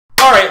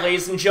Alright,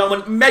 ladies and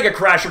gentlemen,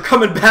 MegaCrasher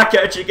coming back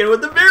at you again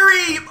with a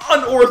very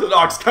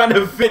unorthodox kind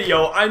of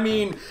video. I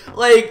mean,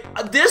 like,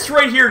 this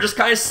right here just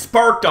kind of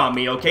sparked on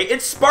me, okay?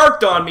 It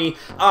sparked on me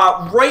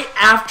right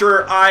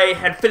after I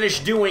had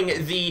finished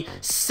doing the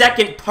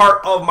second part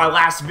of my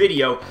last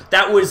video.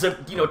 That was,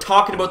 you know,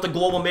 talking about the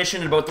global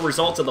mission and about the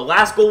results of the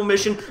last global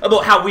mission,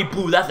 about how we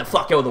blew that the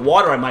fuck out of the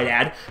water, I might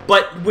add.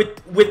 But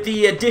with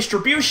the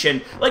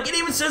distribution, like it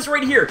even says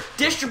right here,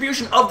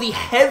 distribution of the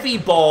heavy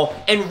ball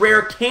and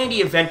rare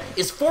candy event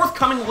is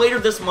forthcoming later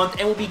this month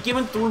and will be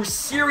given through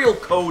serial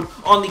code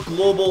on the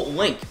global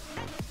link.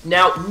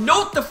 Now,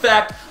 note the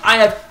fact I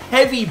have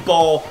heavy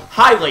ball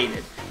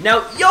highlighted.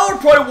 Now, y'all are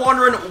probably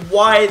wondering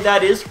why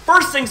that is.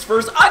 First things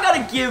first, I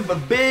gotta give a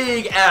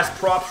big ass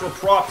props where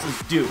props is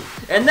due.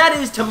 And that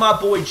is to my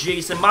boy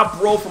Jason, my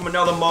bro from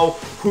another Mo,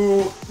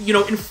 who, you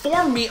know,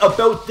 informed me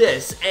about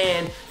this.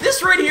 And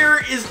this right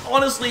here is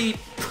honestly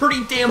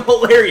pretty damn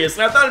hilarious.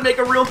 And I thought I'd make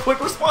a real quick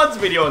response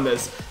video on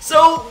this.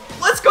 So,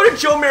 let's go to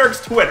Joe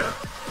Merrick's Twitter.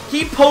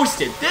 He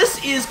posted,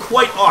 "This is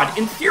quite odd.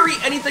 In theory,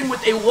 anything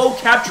with a low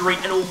capture rate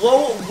and a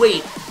low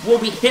weight will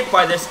be hit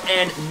by this,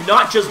 and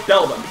not just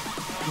Beldum.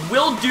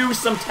 We'll do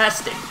some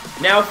testing."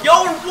 Now, if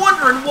y'all are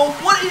wondering, well,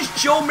 what is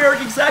Joe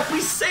Merrick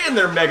exactly saying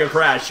there,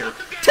 MegaCrasher?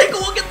 Take a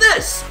look at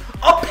this.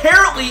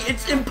 Apparently,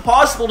 it's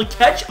impossible to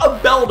catch a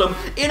Beldum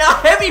in a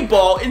heavy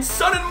ball in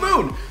Sun and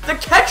Moon. The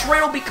catch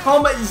rate will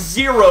become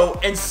 0,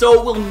 and so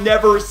it will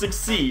never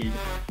succeed.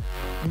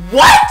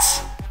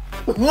 What?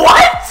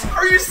 What?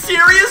 Are you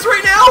serious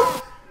right now?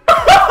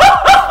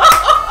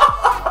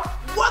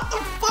 What the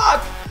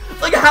fuck?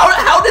 Like,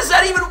 how does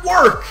that even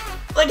work?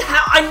 Like,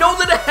 how? I know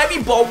that a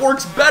heavy ball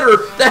works better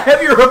the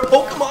heavier a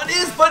Pokemon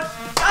is, but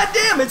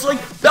goddamn, it's like,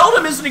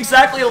 Beldum isn't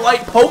exactly a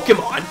light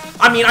Pokemon.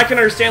 I mean, I can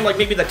understand, like,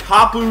 maybe the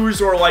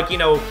Tapus or, like, you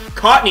know,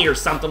 Cottonee or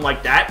something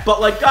like that, but,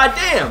 like,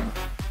 goddamn.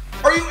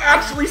 Are you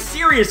actually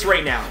serious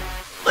right now?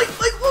 Like,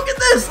 look at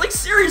this. Like,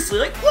 seriously,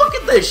 like, look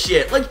at this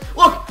shit. Like,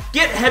 look,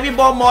 get heavy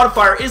ball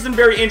modifier isn't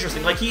very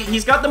interesting. Like,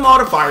 he's got the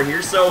modifier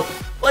here, so,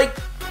 like,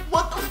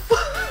 what the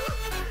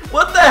fuck?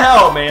 What the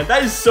hell, man?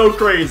 That is so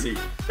crazy.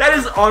 That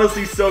is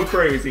honestly so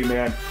crazy,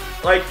 man.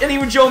 Like, and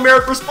even Joe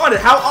Merrick responded,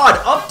 "How odd.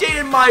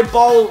 Updated my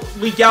ball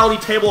legality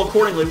table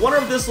accordingly. Wonder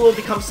if this will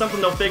become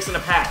something they'll fix in a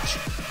patch."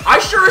 I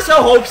sure as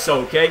hell hope so,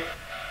 okay?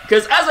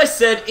 Because as I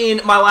said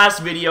in my last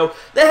video,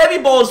 the heavy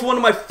ball is one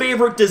of my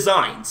favorite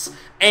designs.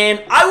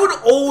 And I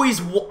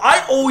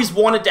always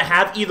wanted to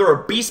have either a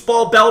beast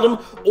ball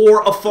Beldum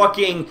or a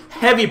fucking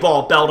heavy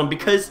ball Beldum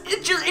because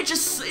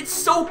it's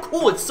so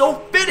cool, it's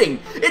so fitting.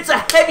 It's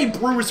a heavy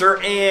bruiser,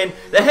 and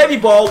the heavy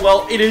ball,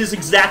 well, it is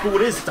exactly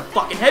what it is. It's a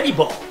fucking heavy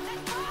ball.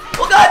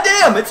 Well,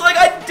 goddamn, it's like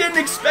I didn't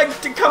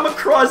expect to come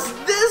across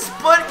this,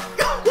 but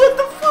what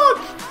the fuck?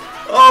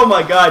 Oh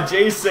my god,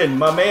 Jason,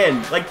 my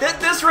man. Like,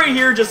 this right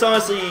here just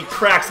honestly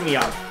cracks me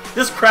up.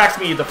 This cracks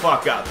me the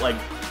fuck up. Like,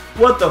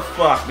 what the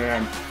fuck,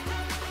 man?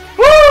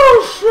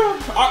 Woo,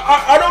 shit.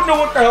 I don't know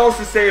what the hell else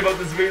to say about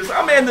this video, so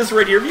I'm gonna end this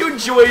right here. If you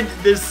enjoyed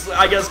this,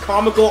 I guess,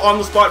 comical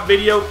on-the-spot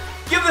video,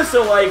 give this a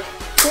like.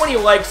 20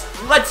 likes.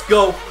 Let's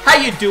go. How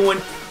you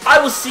doing? I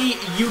will see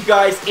you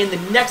guys in the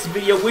next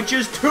video, which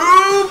is 2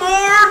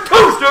 more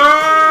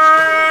toasters!